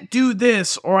can't do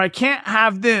this, or I can't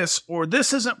have this, or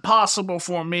this isn't possible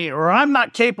for me, or I'm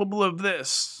not capable of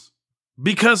this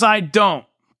because I don't.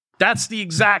 That's the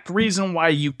exact reason why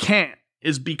you can't,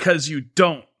 is because you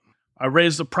don't. I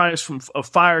raised the price of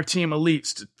Fire Team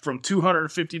Elites from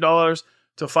 $250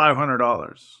 to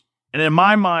 $500. And in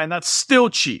my mind, that's still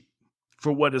cheap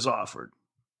for what is offered.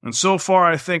 And so far,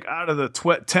 I think out of the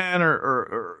 10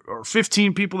 or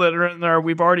 15 people that are in there,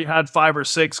 we've already had 5 or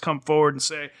 6 come forward and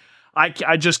say,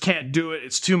 I just can't do it.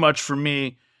 It's too much for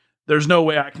me. There's no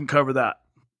way I can cover that.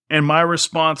 And my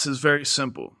response is very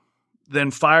simple.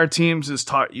 Then Fire Teams has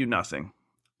taught you nothing.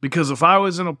 Because if I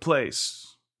was in a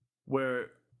place where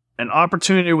an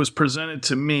opportunity was presented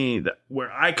to me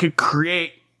where I could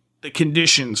create the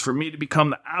conditions for me to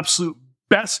become the absolute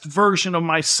best version of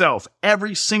myself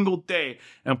every single day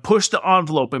and push the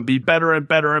envelope and be better and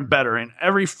better and better in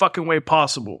every fucking way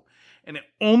possible, and it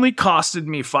only costed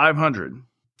me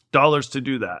 $500 to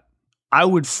do that, I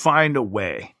would find a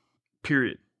way.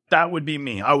 Period. That would be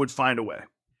me. I would find a way.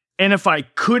 And if I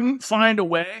couldn't find a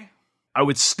way, I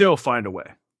would still find a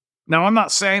way. Now, I'm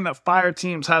not saying that Fire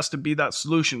Teams has to be that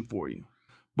solution for you.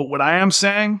 But what I am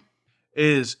saying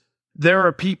is there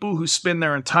are people who spend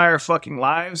their entire fucking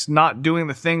lives not doing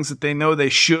the things that they know they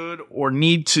should or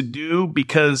need to do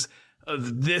because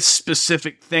of this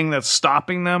specific thing that's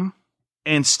stopping them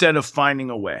instead of finding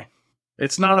a way.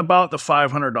 It's not about the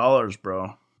 $500,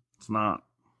 bro. It's not.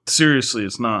 Seriously,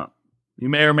 it's not. You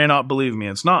may or may not believe me.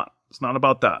 It's not. It's not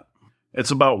about that.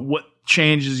 It's about what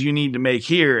changes you need to make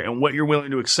here and what you're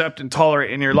willing to accept and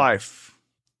tolerate in your life.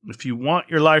 If you want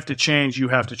your life to change, you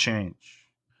have to change.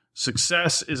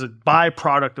 Success is a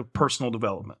byproduct of personal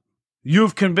development. You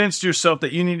have convinced yourself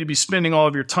that you need to be spending all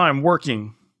of your time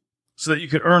working so that you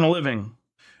could earn a living.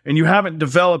 And you haven't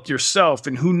developed yourself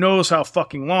in who knows how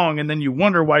fucking long, and then you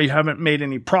wonder why you haven't made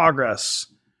any progress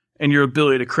in your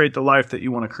ability to create the life that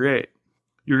you want to create.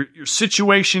 Your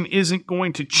situation isn't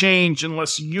going to change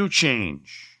unless you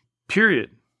change. Period.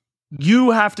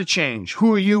 You have to change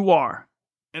who you are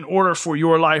in order for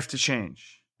your life to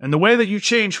change. And the way that you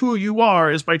change who you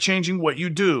are is by changing what you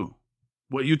do,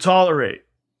 what you tolerate,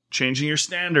 changing your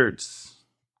standards.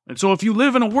 And so if you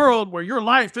live in a world where your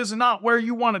life is not where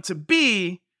you want it to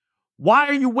be, why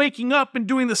are you waking up and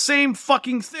doing the same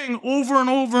fucking thing over and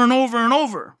over and over and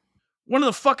over? One of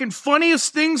the fucking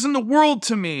funniest things in the world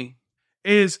to me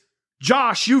is,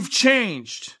 Josh, you've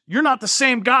changed. You're not the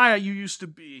same guy you used to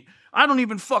be. I don't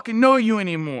even fucking know you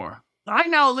anymore. I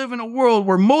now live in a world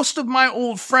where most of my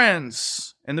old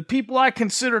friends and the people I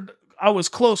considered I was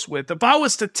close with, if I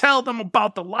was to tell them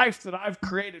about the life that I've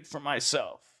created for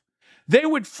myself, they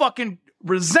would fucking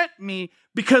resent me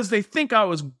because they think I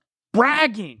was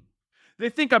bragging. They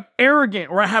think I'm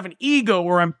arrogant or I have an ego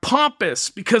or I'm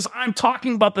pompous because I'm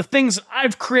talking about the things that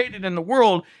I've created in the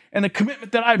world and the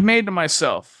commitment that I've made to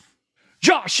myself.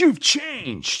 Josh, you've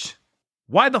changed.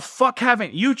 Why the fuck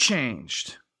haven't you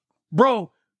changed?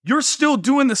 Bro, you're still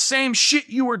doing the same shit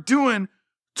you were doing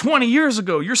 20 years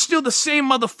ago. You're still the same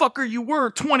motherfucker you were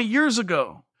 20 years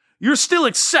ago. You're still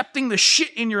accepting the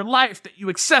shit in your life that you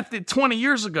accepted 20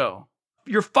 years ago.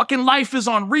 Your fucking life is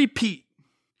on repeat.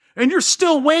 And you're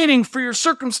still waiting for your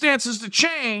circumstances to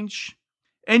change,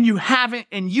 and you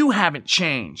haven't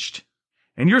changed.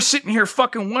 And you're sitting here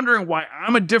fucking wondering why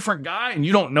I'm a different guy and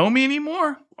you don't know me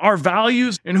anymore? Our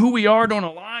values and who we are don't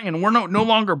align and we're no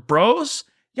longer bros?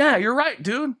 Yeah, you're right,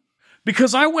 dude.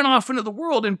 Because I went off into the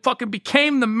world and fucking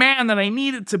became the man that I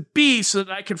needed to be so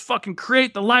that I could fucking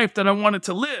create the life that I wanted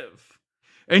to live.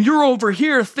 And you're over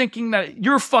here thinking that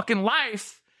your fucking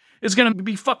life is going to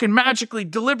be fucking magically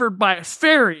delivered by a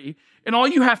fairy, and all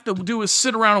you have to do is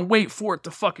sit around and wait for it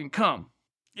to fucking come.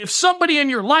 If somebody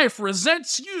in your life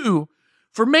resents you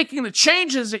for making the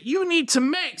changes that you need to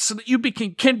make so that you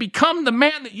can become the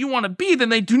man that you want to be, then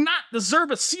they do not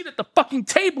deserve a seat at the fucking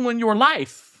table in your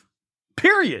life.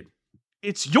 Period.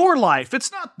 It's your life.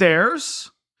 It's not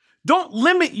theirs. Don't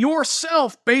limit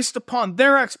yourself based upon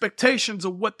their expectations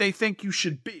of what they think you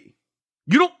should be.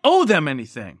 You don't owe them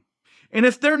anything. And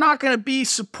if they're not going to be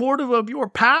supportive of your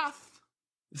path,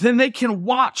 then they can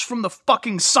watch from the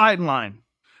fucking sideline.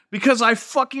 Because I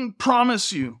fucking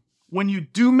promise you, when you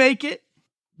do make it,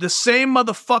 the same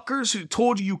motherfuckers who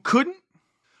told you couldn't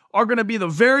are going to be the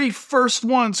very first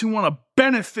ones who want to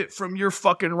benefit from your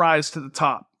fucking rise to the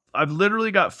top. I've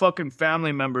literally got fucking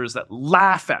family members that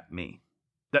laugh at me,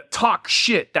 that talk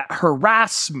shit, that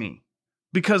harass me.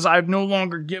 Because I've no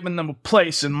longer given them a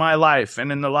place in my life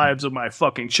and in the lives of my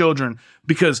fucking children.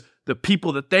 Because the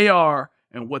people that they are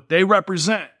and what they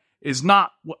represent is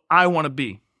not what I want to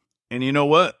be. And you know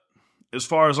what? As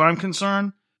far as I'm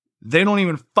concerned, they don't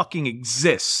even fucking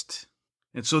exist.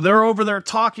 And so they're over there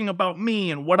talking about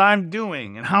me and what I'm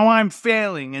doing and how I'm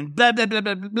failing and blah, blah, blah,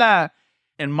 blah, blah, blah.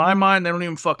 In my mind, they don't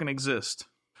even fucking exist.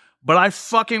 But I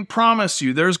fucking promise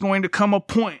you, there's going to come a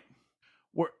point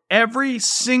where every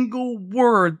single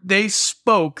word they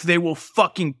spoke, they will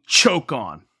fucking choke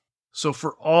on. So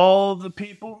for all the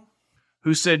people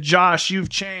who said, Josh, you've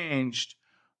changed.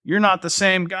 You're not the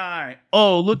same guy.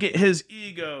 Oh, look at his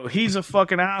ego. He's a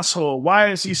fucking asshole.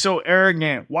 Why is he so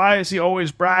arrogant? Why is he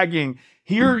always bragging?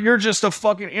 Here, you're just a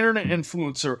fucking internet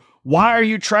influencer. Why are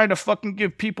you trying to fucking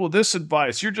give people this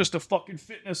advice? You're just a fucking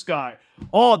fitness guy.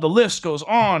 Oh, the list goes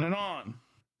on and on.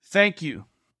 Thank you.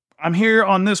 I'm here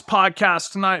on this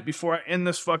podcast tonight before I end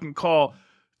this fucking call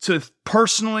to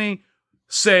personally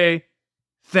say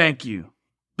thank you.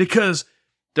 Because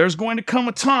there's going to come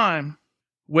a time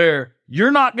where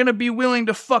you're not going to be willing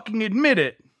to fucking admit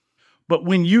it. But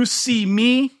when you see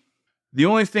me, the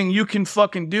only thing you can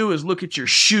fucking do is look at your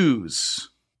shoes.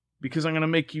 Because I'm going to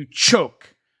make you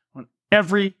choke on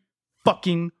every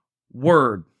fucking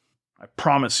word. I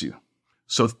promise you.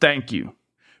 So thank you.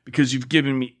 Because you've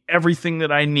given me everything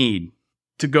that I need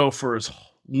to go for as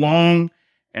long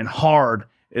and hard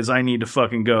as I need to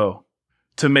fucking go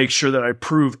to make sure that I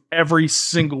prove every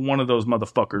single one of those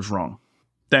motherfuckers wrong.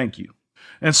 Thank you.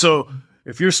 And so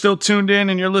if you're still tuned in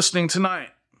and you're listening tonight,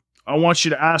 I want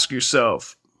you to ask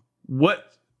yourself,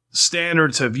 what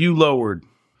standards have you lowered?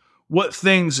 What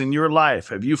things in your life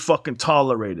have you fucking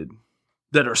tolerated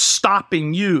that are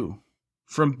stopping you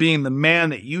from being the man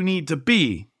that you need to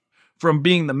be, from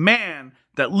being the man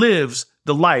that lives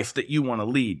the life that you want to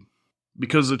lead?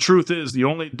 Because the truth is, the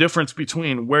only difference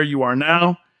between where you are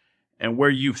now and where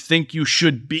you think you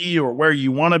should be or where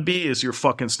you want to be is your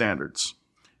fucking standards.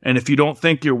 And if you don't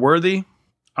think you're worthy,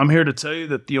 I'm here to tell you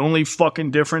that the only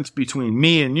fucking difference between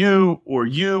me and you, or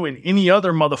you and any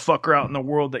other motherfucker out in the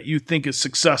world that you think is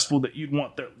successful, that you'd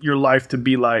want your life to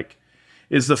be like,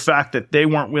 is the fact that they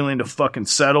weren't willing to fucking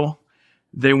settle.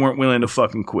 They weren't willing to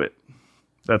fucking quit.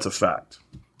 That's a fact.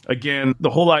 Again,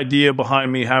 the whole idea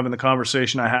behind me having the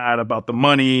conversation I had about the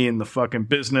money and the fucking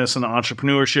business and the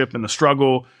entrepreneurship and the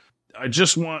struggle, I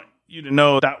just want you to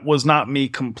know that was not me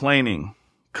complaining,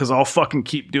 because I'll fucking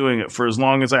keep doing it for as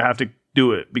long as I have to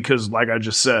do it, because like I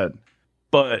just said.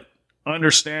 But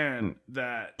understand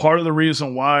that part of the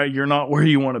reason why you're not where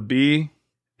you want to be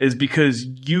is because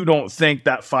you don't think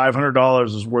that $500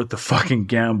 is worth the fucking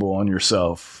gamble on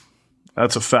yourself.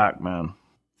 That's a fact, man.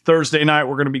 Thursday night,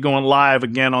 we're going to be going live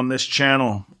again on this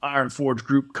channel, Iron Forge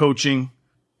Group Coaching.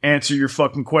 Answer your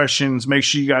fucking questions. Make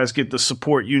sure you guys get the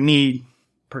support you need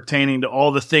pertaining to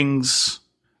all the things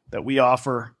that we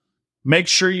offer. Make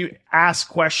sure you ask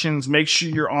questions. Make sure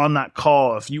you're on that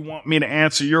call. If you want me to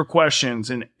answer your questions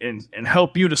and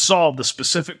help you to solve the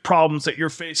specific problems that you're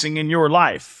facing in your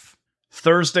life,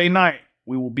 Thursday night,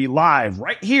 we will be live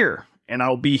right here. And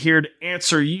I'll be here to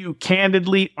answer you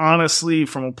candidly, honestly,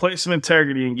 from a place of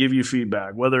integrity and give you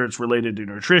feedback, whether it's related to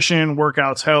nutrition,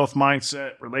 workouts, health,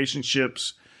 mindset,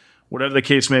 relationships, whatever the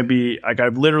case may be. Like,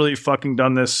 I've literally fucking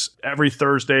done this every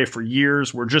Thursday for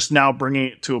years. We're just now bringing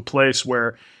it to a place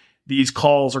where these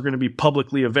calls are going to be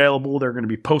publicly available. They're going to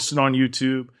be posted on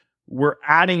YouTube. We're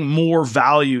adding more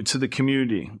value to the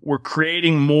community. We're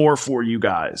creating more for you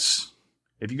guys.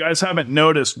 If you guys haven't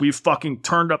noticed, we've fucking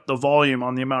turned up the volume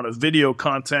on the amount of video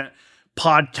content,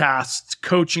 podcasts,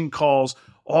 coaching calls,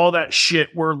 all that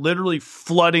shit. We're literally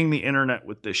flooding the internet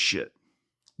with this shit.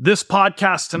 This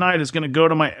podcast tonight is going to go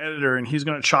to my editor and he's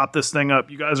going to chop this thing up.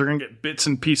 You guys are going to get bits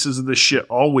and pieces of this shit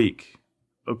all week.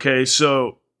 Okay,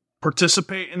 so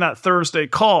participate in that Thursday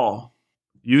call,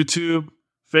 YouTube,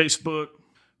 Facebook,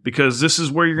 because this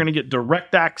is where you're going to get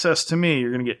direct access to me.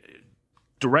 You're going to get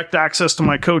direct access to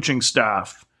my coaching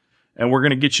staff, and we're going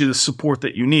to get you the support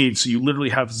that you need, so you literally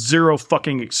have zero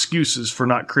fucking excuses for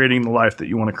not creating the life that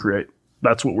you want to create.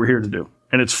 That's what we're here to do,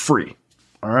 and it's free.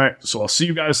 All right, so I'll see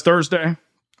you guys Thursday,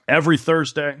 every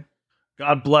Thursday.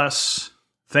 God bless.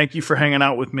 Thank you for hanging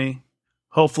out with me.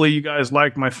 Hopefully you guys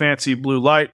like my fancy blue light.